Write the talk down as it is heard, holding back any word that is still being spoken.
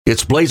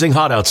It's blazing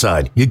hot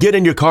outside. You get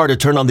in your car to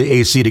turn on the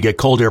AC to get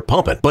cold air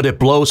pumping, but it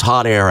blows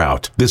hot air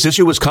out. This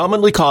issue is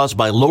commonly caused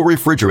by low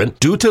refrigerant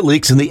due to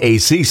leaks in the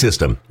AC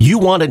system. You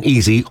want an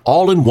easy,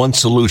 all-in-one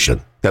solution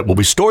that will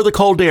restore the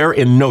cold air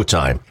in no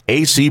time.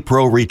 AC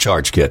Pro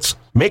Recharge Kits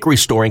make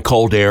restoring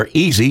cold air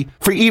easy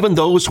for even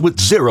those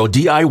with zero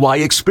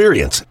DIY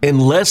experience in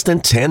less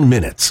than 10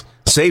 minutes.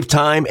 Save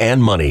time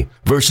and money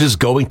versus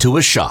going to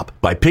a shop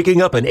by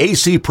picking up an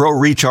AC Pro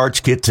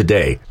Recharge Kit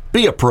today.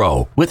 Be a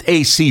pro with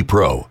AC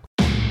Pro.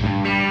 So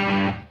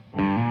now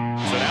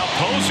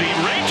Posey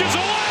ranges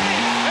away,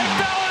 and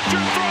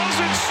Bellinger throws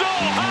it so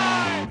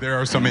high. There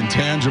are some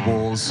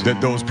intangibles that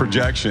those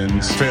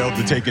projections failed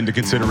to take into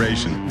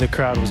consideration. The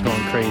crowd was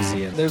going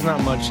crazy. There's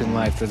not much in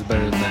life that's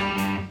better than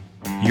that.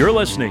 You're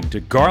listening to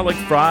Garlic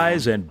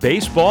Fries and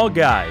Baseball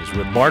Guys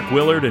with Mark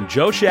Willard and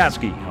Joe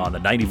Shasky on the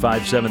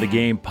 95.7 The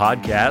Game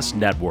Podcast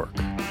Network.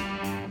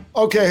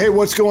 Okay, hey,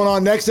 what's going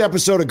on? Next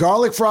episode of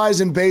Garlic Fries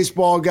and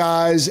Baseball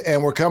Guys,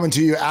 and we're coming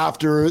to you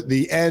after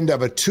the end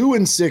of a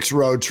 2-6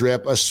 road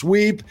trip, a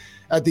sweep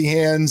at the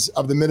hands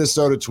of the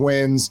Minnesota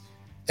Twins.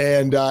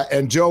 And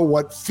Joe,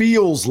 what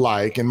feels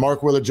like, and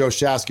Mark Willard, Joe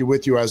Shasky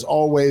with you as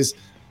always.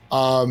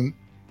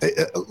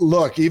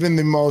 Look, even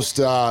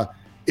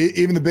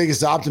the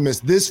biggest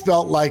optimist, this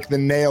felt like the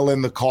nail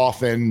in the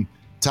coffin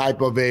type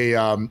of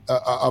a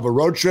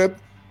road trip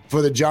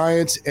for the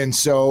Giants. And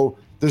so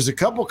there's a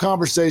couple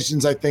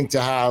conversations I think to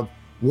have.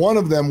 One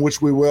of them,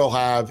 which we will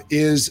have,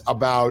 is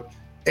about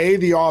A,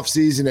 the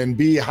offseason, and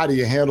B, how do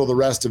you handle the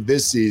rest of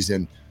this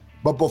season?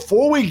 But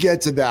before we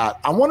get to that,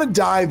 I want to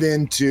dive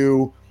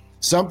into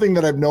something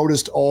that I've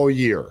noticed all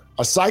year,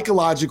 a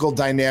psychological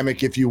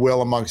dynamic, if you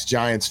will, amongst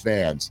Giants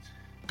fans.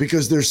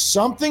 Because there's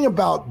something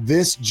about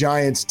this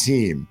Giants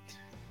team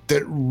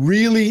that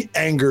really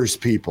angers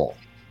people.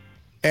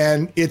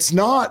 And it's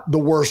not the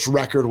worst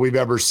record we've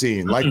ever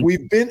seen. Like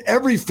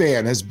every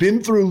fan has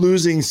been through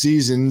losing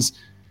seasons,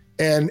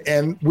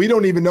 and we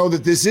don't even know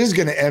that this is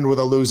going to end with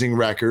a losing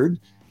record.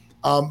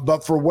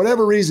 But for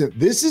whatever reason,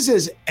 this is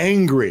as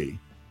angry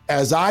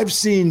as I've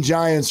seen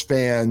Giants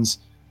fans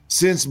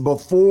since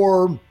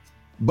before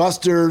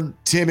Buster,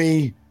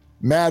 Timmy,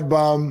 Mad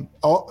Bum,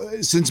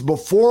 since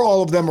before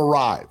all of them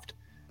arrived.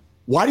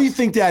 Why do you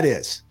think that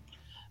is?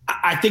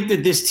 I think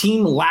that this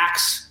team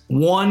lacks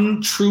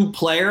one true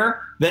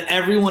player that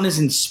everyone is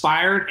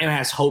inspired and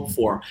has hope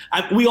for.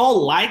 We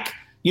all like,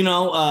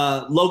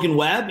 Logan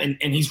Webb, and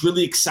he's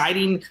really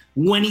exciting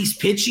when he's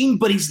pitching,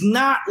 but he's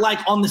not like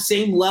on the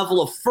same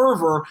level of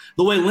fervor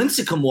the way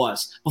Lincecum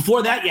was.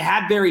 Before that, you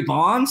had Barry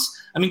Bonds.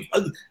 I mean,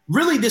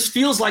 really, this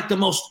feels like the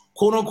most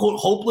quote-unquote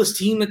hopeless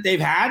team that they've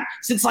had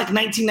since like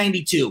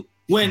 1992.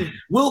 When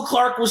Will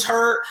Clark was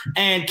hurt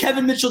and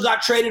Kevin Mitchell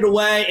got traded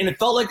away, and it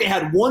felt like they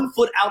had 1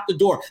 foot out the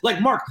door.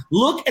 Like, Mark,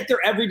 look at their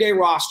everyday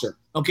roster,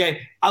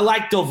 okay? I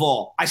like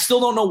Doval. I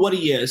still don't know what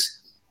he is.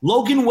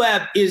 Logan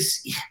Webb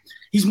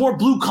he's more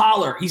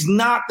blue-collar. He's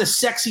not the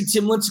sexy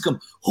Tim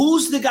Lincecum.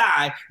 Who's the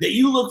guy that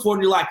you look for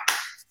and you're like,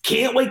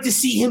 can't wait to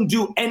see him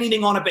do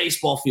anything on a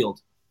baseball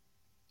field?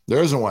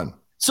 There isn't one.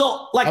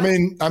 So, like, I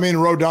mean,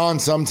 Rodon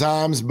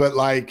sometimes, but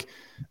like –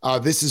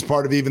 this is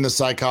part of even the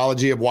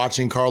psychology of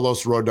watching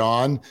Carlos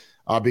Rodon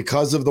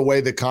because of the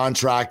way the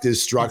contract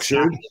is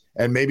structured.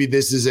 And maybe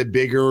this is a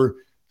bigger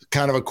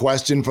kind of a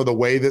question for the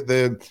way that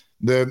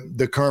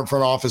the current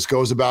front office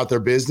goes about their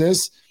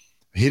business.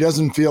 He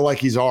doesn't feel like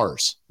he's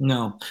ours.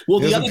 No. Well,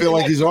 he doesn't feel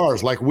like he's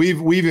ours. Like we've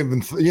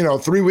even,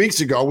 3 weeks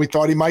ago, we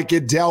thought he might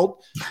get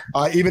dealt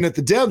even at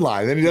the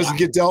deadline. Then he doesn't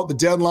get dealt at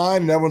the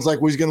deadline, and everyone's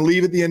like, well, he's going to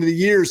leave at the end of the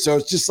year. So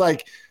it's just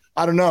like,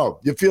 I don't know.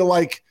 You feel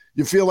like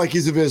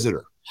he's a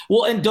visitor.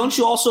 Well, and don't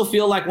you also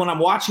feel like when I'm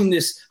watching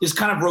this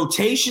kind of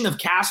rotation of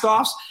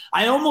cast-offs,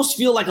 I almost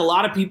feel like a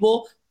lot of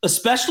people,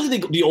 especially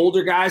the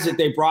older guys that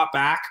they brought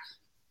back,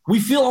 we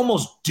feel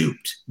almost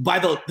duped by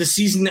the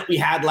season that we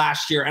had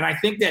last year. And I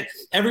think that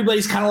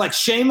everybody's kind of like,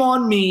 shame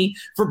on me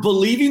for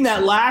believing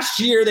that last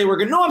year they were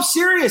going to – no, I'm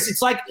serious.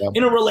 It's like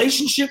in a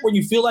relationship where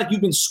you feel like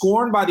you've been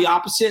scorned by the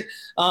opposite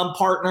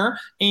partner,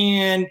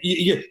 and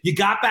you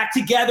got back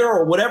together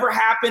or whatever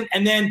happened,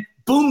 and then –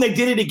 boom, they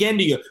did it again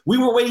to you. We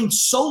were waiting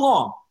so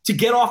long to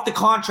get off the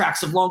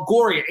contracts of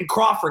Longoria and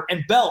Crawford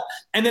and Belt,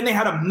 and then they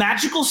had a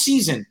magical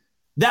season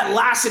that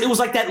lasted. It was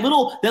like that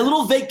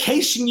little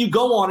vacation you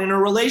go on in a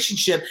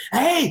relationship.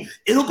 Hey,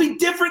 it'll be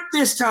different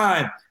this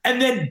time. And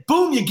then,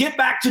 boom, you get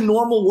back to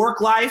normal work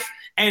life,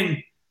 and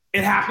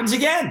it happens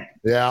again.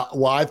 Yeah,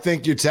 well, I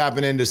think you're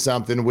tapping into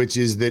something, which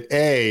is that,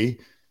 A,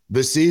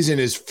 the season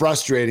is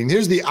frustrating.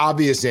 Here's the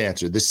obvious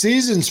answer. The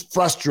season's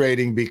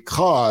frustrating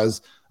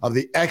because – of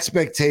the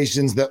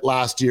expectations that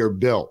last year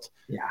built.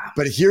 Yeah.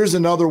 But here's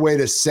another way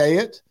to say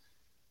it.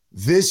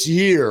 This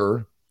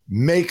year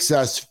makes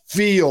us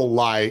feel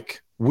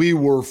like we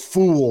were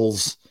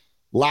fools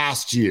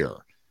last year.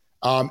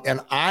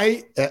 And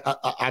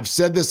I've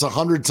said this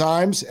 100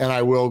 times, and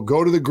I will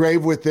go to the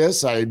grave with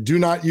this. I do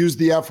not use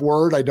the F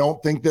word. I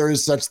don't think there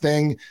is such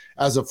thing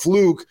as a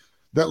fluke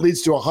that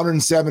leads to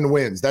 107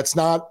 wins. That's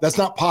not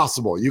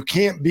possible. You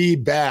can't be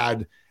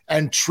bad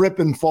and trip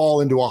and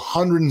fall into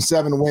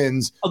 107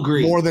 wins.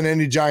 Agreed. More than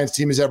any Giants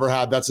team has ever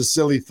had. That's a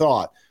silly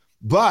thought.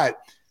 But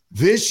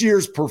this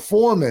year's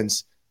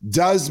performance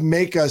does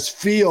make us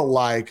feel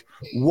like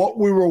what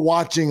we were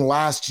watching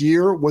last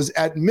year was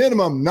at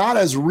minimum not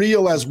as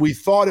real as we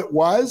thought it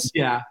was.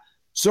 Yeah.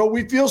 So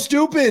we feel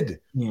stupid.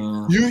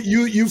 Yeah.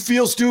 You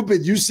feel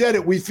stupid. You said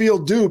it. We feel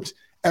duped.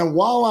 And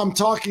while I'm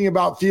talking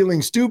about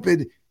feeling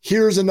stupid,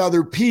 here's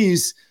another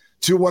piece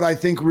to what I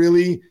think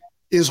really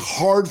is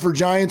hard for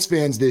Giants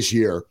fans this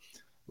year.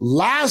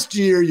 Last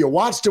year, you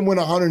watched them win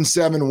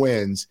 107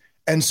 wins.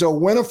 And so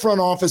when a front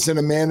office and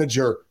a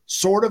manager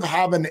sort of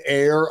have an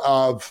air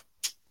of,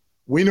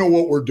 we know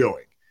what we're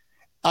doing,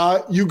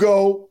 you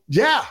go,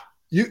 yeah,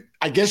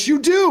 I guess you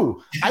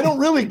do. I don't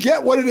really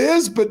get what it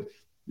is, but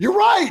you're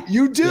right,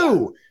 you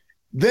do. Yeah.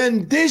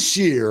 Then this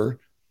year,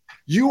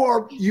 you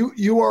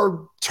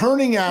are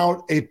turning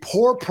out a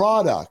poor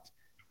product,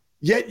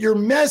 yet your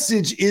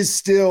message is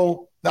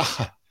still,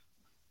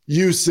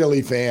 you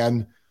silly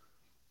fan,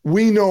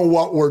 we know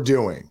what we're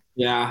doing.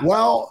 Yeah.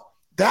 Well,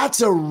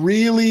 that's a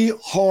really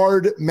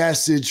hard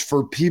message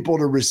for people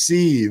to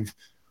receive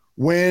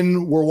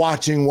when we're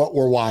watching what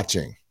we're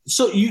watching.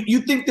 So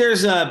you think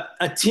there's a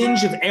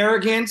tinge of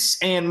arrogance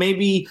and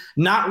maybe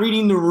not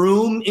reading the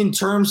room in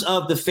terms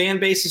of the fan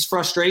base's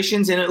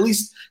frustrations, and at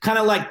least kind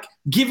of like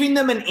giving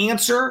them an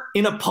answer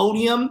in a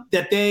podium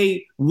that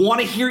they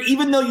want to hear,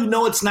 even though you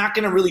know it's not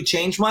going to really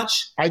change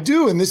much? I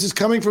do. And this is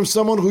coming from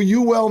someone who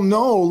you well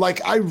know.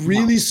 Like, I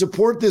really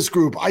support this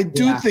group. I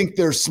do think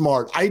they're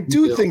smart. I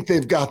do think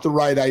they've got the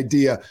right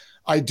idea.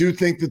 I do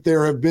think that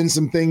there have been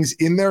some things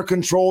in their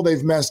control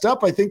they've messed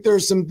up. I think there are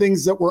some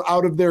things that were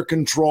out of their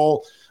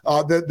control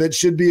that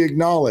should be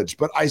acknowledged.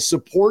 But I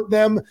support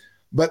them.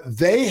 But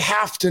they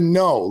have to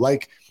know,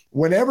 like,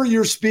 whenever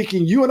you're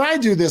speaking, you and I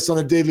do this on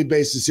a daily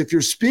basis. If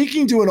you're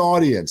speaking to an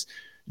audience,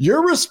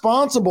 you're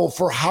responsible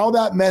for how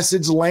that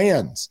message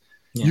lands.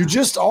 Yeah. You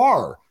just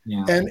are.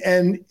 Yeah.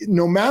 And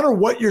no matter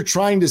what you're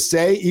trying to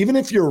say, even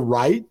if you're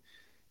right,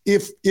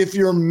 if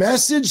your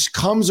message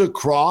comes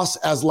across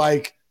as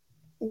like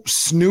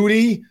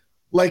snooty,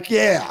 like,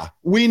 yeah,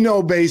 we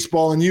know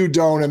baseball and you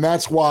don't, and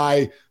that's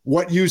why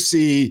what you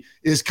see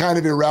is kind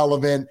of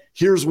irrelevant.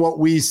 Here's what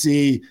we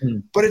see.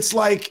 But it's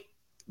like,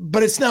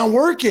 but it's not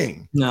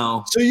working.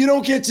 No. So you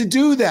don't get to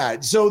do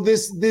that. So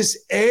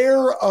this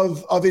air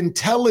of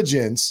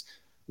intelligence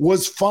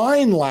was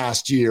fine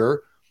last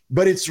year,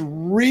 but it's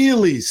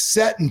really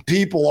setting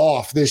people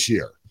off this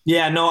year.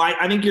 Yeah, no,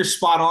 I think you're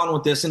spot on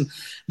with this. And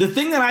the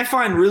thing that I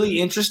find really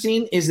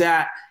interesting is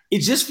that it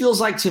just feels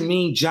like, to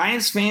me,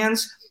 Giants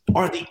fans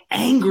are the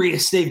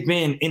angriest they've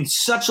been in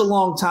such a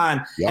long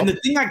time. Yep. And the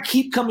thing I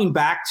keep coming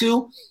back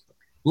to,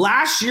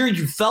 last year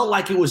you felt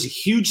like it was a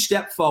huge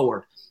step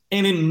forward.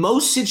 And in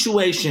most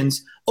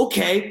situations,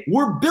 okay,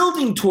 we're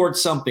building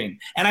towards something.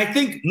 And I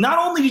think not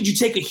only did you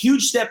take a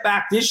huge step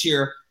back this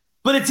year,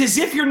 but it's as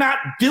if you're not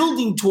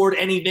building toward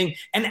anything.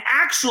 And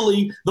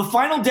actually, the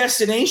final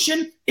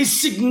destination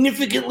is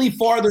significantly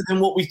farther than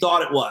what we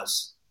thought it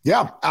was.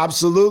 Yeah,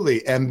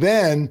 absolutely. And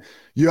then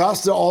you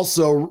have to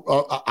also,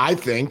 I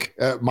think,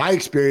 my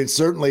experience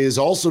certainly is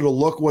also to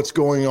look what's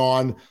going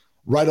on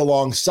right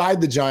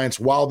alongside the Giants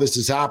while this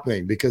is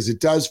happening, because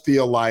it does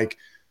feel like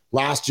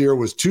last year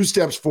was 2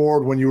 steps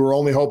forward when you were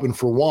only hoping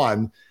for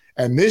one.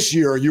 And this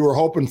year you were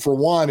hoping for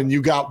one and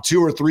you got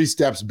 2 or 3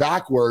 steps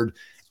backward.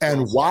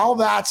 And while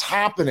that's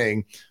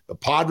happening, the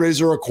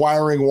Padres are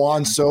acquiring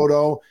Juan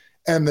Soto,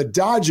 and the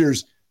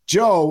Dodgers,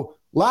 Joe,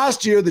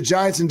 last year the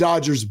Giants and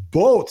Dodgers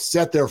both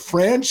set their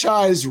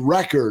franchise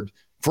record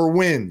for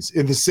wins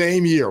in the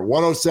same year,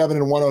 107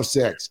 and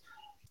 106.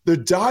 The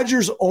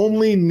Dodgers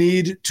only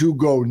need to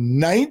go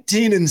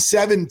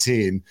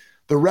 19-17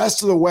 the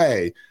rest of the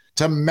way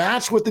to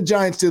match what the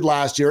Giants did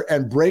last year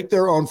and break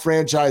their own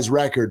franchise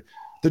record.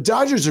 The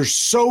Dodgers are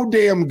so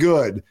damn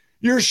good.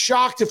 You're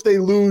shocked if they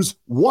lose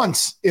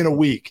once in a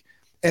week.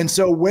 And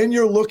so when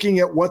you're looking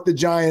at what the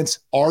Giants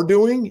are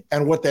doing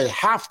and what they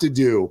have to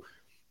do,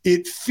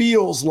 it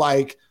feels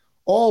like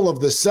all of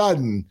the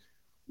sudden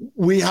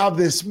we have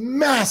this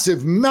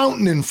massive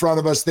mountain in front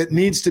of us that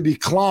needs to be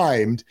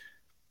climbed.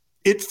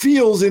 It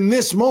feels in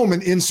this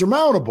moment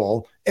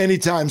insurmountable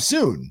anytime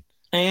soon.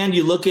 And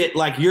you look at,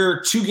 like,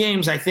 you're 2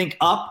 games, I think,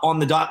 up on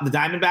the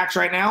Diamondbacks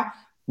right now.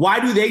 Why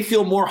do they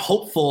feel more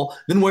hopeful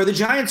than where the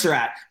Giants are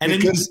at?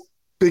 And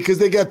because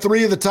they got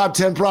 3 of the top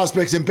 10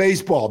 prospects in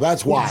baseball.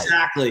 That's why.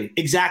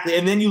 Exactly.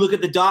 And then you look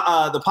at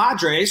the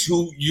Padres,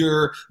 who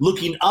you're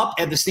looking up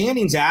at the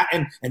standings at,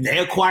 and they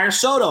acquire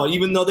Soto,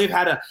 even though they've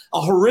had a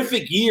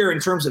horrific year in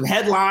terms of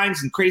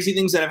headlines and crazy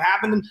things that have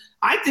happened. And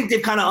I think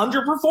they've kind of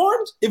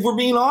underperformed, if we're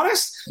being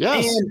honest.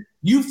 Yes. And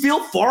you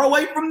feel far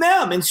away from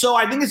them. And so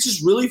I think it's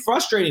just really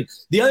frustrating.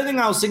 The other thing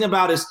I was thinking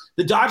about is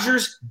the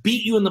Dodgers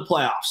beat you in the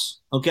playoffs,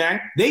 okay?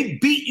 They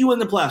beat you in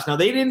the playoffs. Now,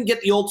 they didn't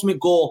get the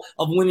ultimate goal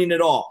of winning it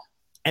all.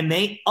 And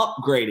they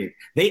upgraded.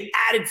 They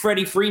added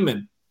Freddie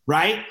Freeman,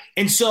 right?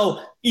 And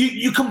so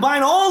you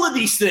combine all of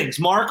these things,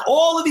 Mark,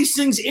 all of these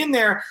things in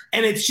there,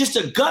 and it's just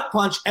a gut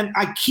punch. And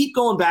I keep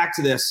going back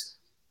to this.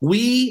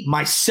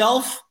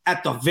 myself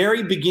at the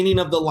very beginning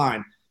of the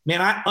line,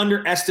 man, I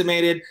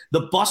underestimated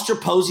the Buster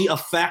Posey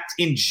effect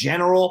in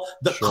general,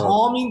 the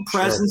calming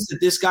presence that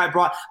this guy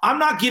brought. I'm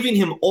not giving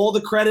him all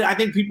the credit. I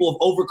think people have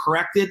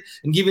overcorrected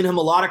and given him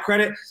a lot of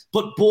credit.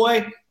 But,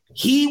 boy,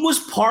 he was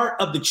part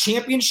of the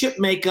championship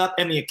makeup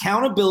and the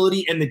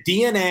accountability and the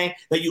DNA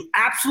that you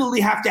absolutely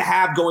have to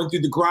have going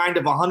through the grind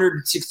of a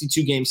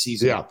 162-game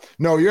season. Yeah.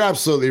 No, you're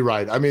absolutely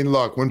right. I mean,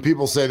 look, when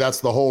people say that's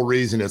the whole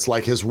reason, it's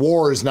like his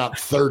WAR is not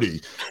 30,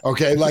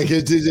 okay? Like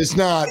it's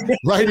not,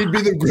 right? He'd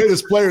be the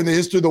greatest player in the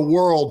history of the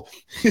world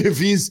if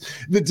he's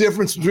the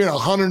difference between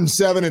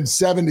 107 and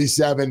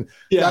 77.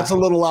 Yeah. That's a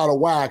little out of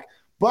whack.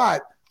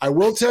 But I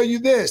will tell you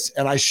this,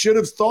 and I should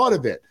have thought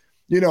of it.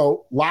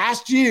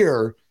 Last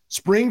year,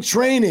 spring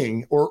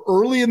training or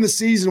early in the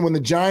season when the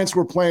Giants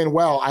were playing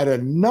well, I had a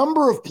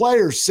number of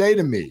players say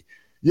to me,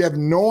 you have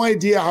no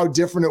idea how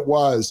different it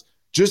was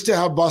just to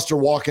have Buster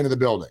walk into the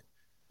building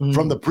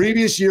from the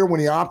previous year when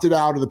he opted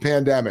out of the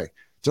pandemic.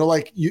 So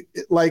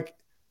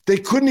they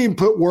couldn't even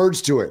put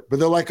words to it, but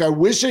they're like, I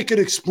wish I could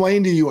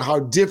explain to you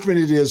how different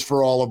it is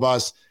for all of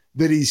us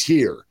that he's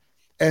here.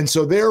 And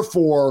so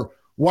therefore,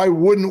 why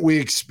wouldn't we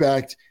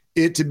expect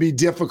it to be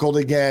difficult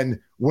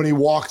again when he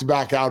walked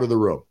back out of the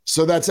room?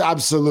 So that's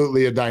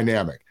absolutely a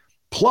dynamic.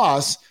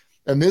 Plus,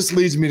 and this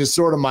leads me to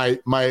sort of my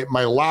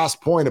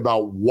last point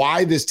about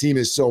why this team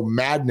is so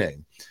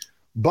maddening.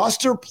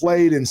 Buster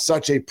played in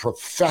such a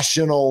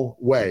professional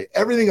way.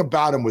 Everything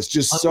about him was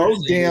just so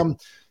damn,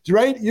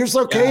 right? You're just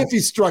okay if he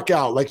struck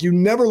out. Like, you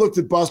never looked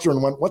at Buster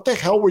and went, what the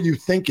hell were you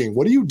thinking?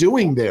 What are you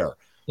doing there?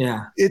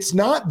 Yeah. It's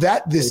not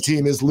that this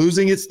team is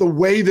losing. It's the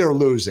way they're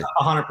losing.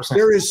 100%.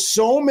 There is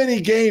so many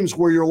games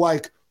where you're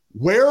like,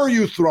 where are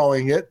you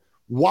throwing it?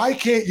 Why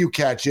can't you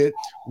catch it?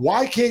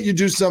 Why can't you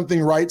do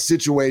something right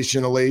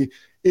situationally?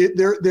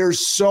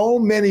 There's so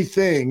many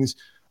things,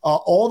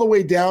 all the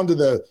way down to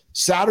the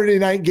Saturday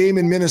night game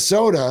in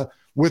Minnesota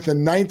with the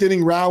ninth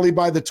inning rally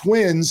by the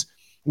Twins,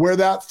 where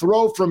that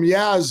throw from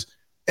Yaz,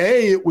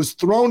 it was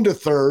thrown to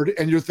third,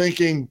 and you're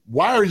thinking,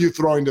 why are you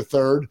throwing to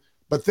third?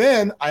 But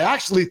then I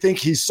actually think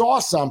he saw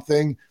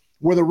something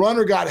where the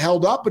runner got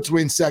held up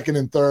between second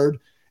and third.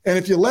 And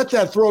if you let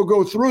that throw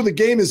go through, the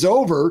game is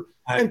over.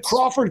 And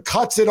Crawford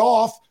cuts it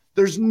off.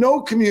 There's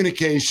no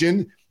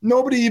communication.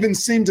 Nobody even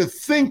seemed to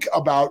think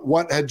about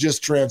what had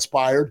just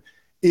transpired.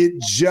 It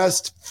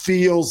just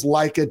feels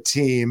like a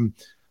team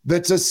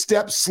that's a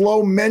step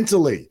slow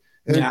mentally.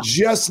 And it's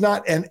just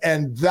not,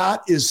 and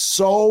that is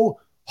so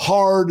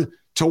hard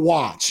to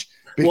watch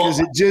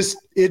because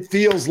it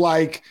feels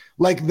like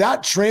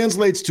that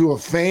translates to a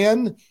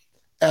fan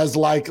as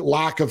like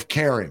lack of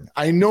caring.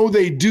 I know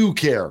they do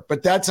care,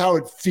 but that's how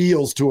it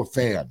feels to a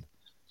fan.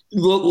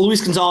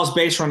 Luis Gonzalez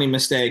base running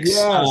mistakes.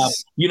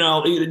 Yes.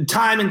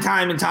 Time and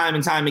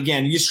time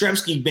again.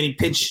 Yastrzemski, Benny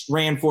pinch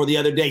ran for the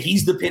other day.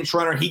 He's the pinch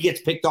runner. He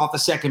gets picked off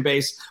at second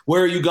base.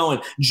 Where are you going?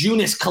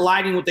 Junis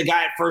colliding with the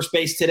guy at first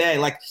base today.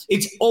 Like,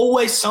 it's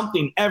always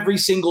something every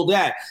single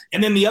day.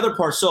 And then the other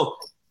part. So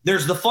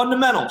there's the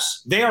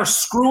fundamentals. They are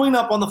screwing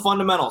up on the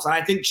fundamentals. And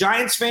I think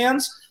Giants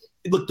fans,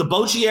 look, the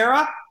Bochy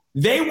era,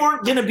 they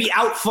weren't going to be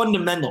out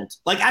fundamentaled.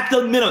 Like, at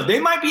the minimum,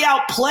 they might be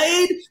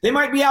outplayed. They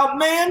might be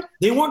outmanned.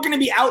 They weren't going to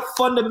be out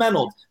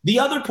fundamentaled. The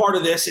other part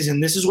of this is,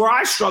 and this is where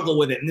I struggle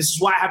with it, and this is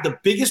why I have the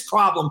biggest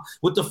problem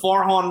with the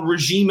Farhan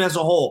regime as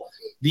a whole.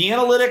 The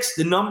analytics,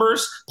 the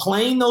numbers,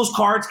 playing those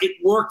cards, it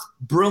worked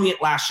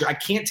brilliant last year. I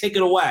can't take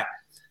it away.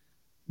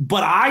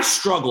 But I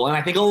struggle, and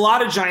I think a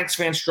lot of Giants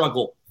fans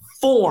struggle.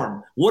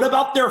 Form. What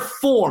about their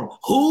form?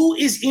 Who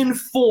is in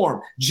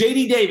form?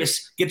 J.D.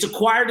 Davis gets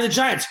acquired to the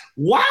Giants.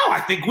 Wow, I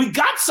think we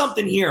got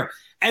something here.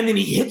 And then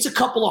he hits a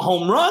couple of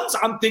home runs.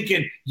 I'm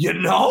thinking, you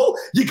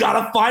got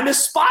to find a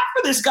spot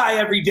for this guy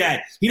every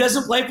day. He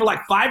doesn't play for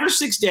like 5 or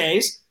 6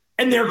 days,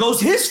 and there goes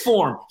his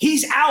form.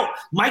 He's out.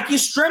 Mike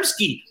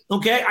Yastrzemski,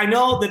 okay? I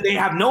know that they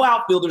have no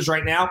outfielders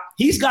right now.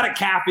 He's got a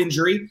calf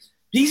injury.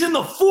 He's in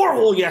the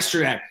 4-hole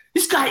yesterday.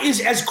 This guy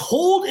is as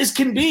cold as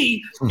can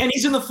be, and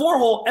he's in the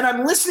 4-hole. And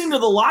I'm listening to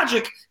the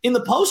logic in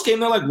the postgame.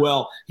 They're like,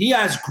 well, he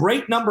has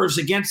great numbers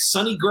against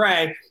Sonny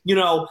Gray,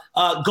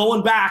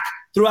 going back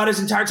throughout his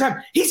entire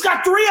time. He's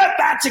got 3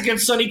 at-bats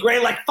against Sonny Gray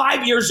like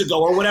 5 years ago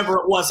or whatever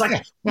it was.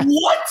 Like,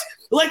 what?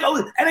 Like,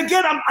 and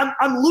again,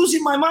 I'm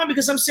losing my mind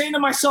because I'm saying to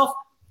myself,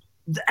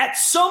 at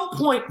some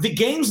point, the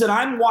games that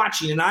I'm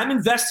watching and I'm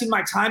investing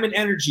my time and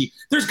energy,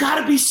 there's got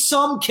to be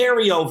some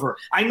carryover.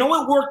 I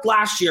know it worked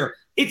last year.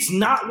 It's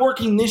not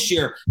working this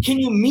year. Can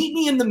you meet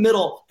me in the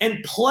middle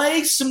and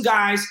play some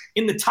guys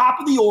in the top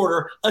of the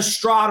order,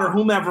 Estrada or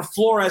whomever,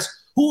 Flores,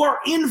 who are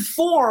in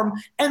form,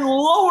 and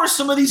lower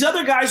some of these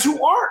other guys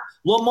who aren't?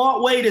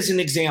 Lamont Wade is an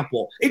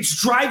example.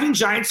 It's driving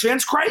Giants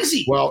fans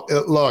crazy. Well,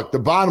 look, the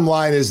bottom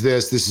line is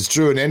this is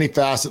true in any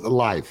facet of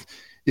life.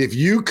 If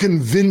you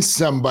convince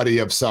somebody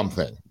of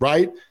something,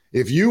 right?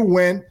 If you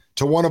went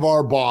to one of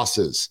our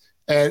bosses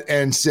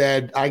and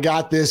said, I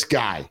got this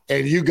guy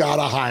and you got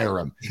to hire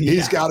him.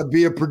 He's got to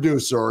be a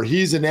producer, or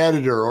he's an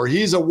editor, or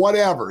he's a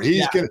whatever.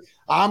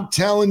 I'm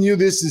telling you,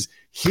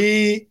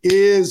 he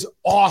is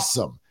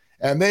awesome.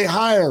 And they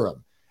hire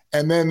him.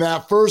 and then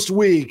that first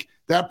week,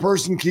 that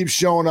person keeps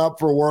showing up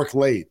for work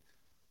late.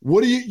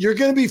 You're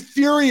going to be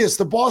furious.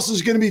 The boss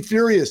is going to be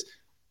furious.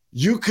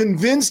 You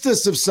convinced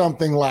us of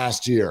something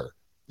last year.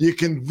 You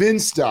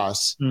convinced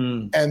us.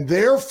 And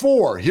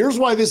therefore, here's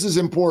why this is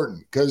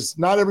important, because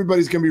not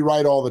everybody's going to be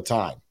right all the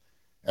time.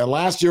 And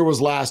last year was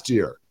last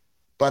year.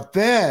 But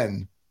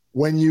then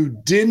when you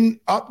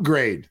didn't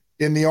upgrade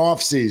in the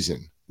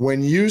offseason,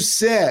 when you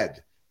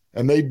said,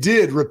 and they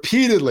did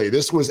repeatedly,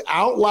 this was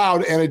out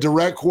loud and a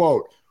direct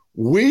quote,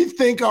 we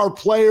think our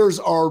players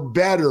are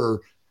better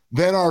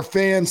than our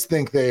fans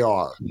think they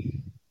are.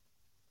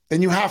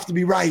 And you have to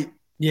be right.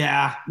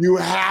 Yeah. You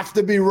have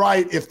to be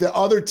right. If the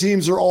other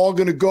teams are all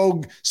going to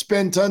go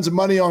spend tons of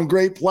money on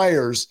great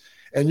players,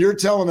 and you're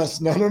telling us,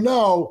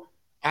 no,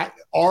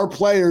 our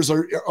players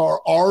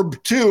are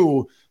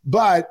too,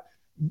 but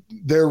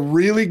they're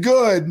really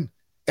good.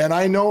 And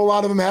I know a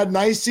lot of them had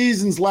nice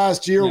seasons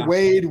last year, yeah.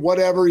 Wade,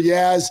 whatever,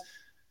 Yaz.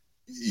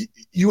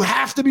 You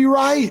have to be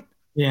right.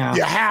 Yeah.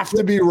 You have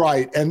to be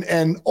right.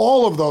 And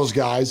all of those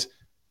guys,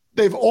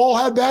 they've all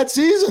had bad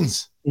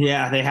seasons.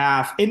 Yeah, they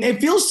have. And it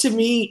feels to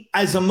me,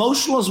 as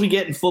emotional as we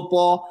get in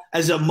football,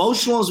 as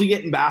emotional as we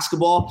get in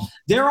basketball,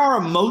 there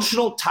are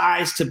emotional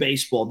ties to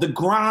baseball. The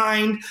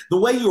grind, the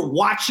way you're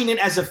watching it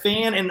as a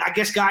fan, and I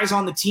guess guys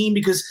on the team,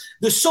 because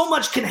there's so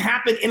much can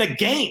happen in a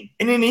game,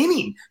 in an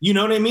inning. You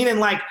know what I mean? And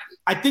like,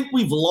 I think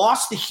we've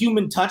lost the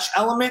human touch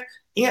element.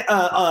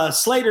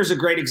 Slater's a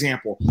great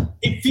example.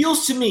 It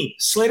feels to me,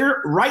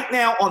 Slater right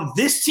now on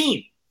this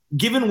team,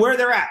 given where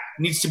they're at,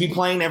 needs to be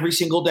playing every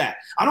single day.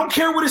 I don't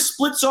care what his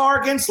splits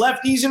are against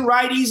lefties and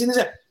righties.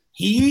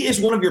 He is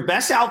one of your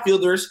best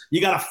outfielders. You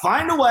got to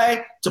find a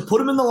way to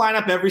put him in the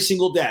lineup every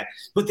single day.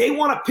 But they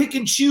want to pick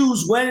and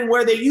choose when and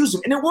where they use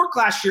him. And it worked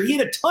last year. He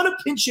had a ton of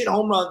pinch hit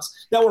home runs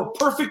that were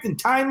perfect and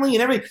timely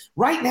and everything.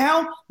 Right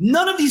now,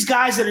 none of these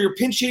guys that you're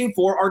pinch hitting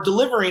for are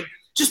delivering.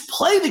 Just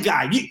play the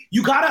guy.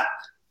 You got to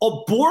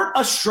abort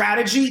a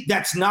strategy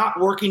that's not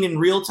working in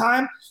real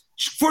time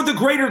for the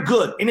greater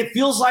good. And it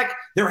feels like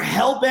they're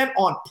hell-bent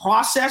on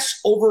process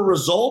over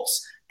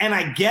results. And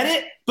I get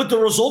it, but the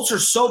results are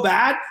so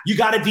bad, you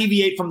got to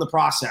deviate from the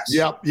process.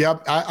 Yep.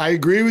 I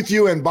agree with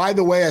you. And by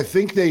the way, I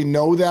think they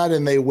know that,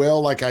 and they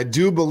will. Like, I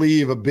do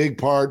believe a big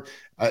part,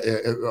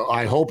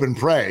 I hope and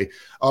pray,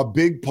 a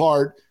big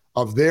part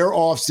of their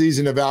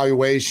offseason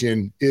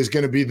evaluation is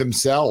going to be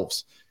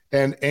themselves.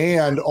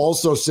 And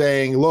also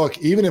saying, look,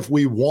 even if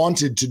we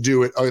wanted to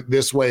do it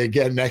this way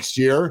again next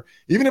year,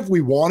 even if we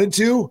wanted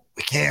to,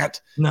 we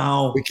can't.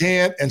 No, we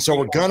can't. And so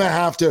we're gonna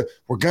have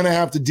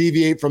to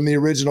deviate from the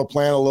original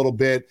plan a little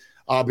bit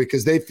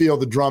because they feel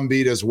the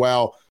drumbeat as well.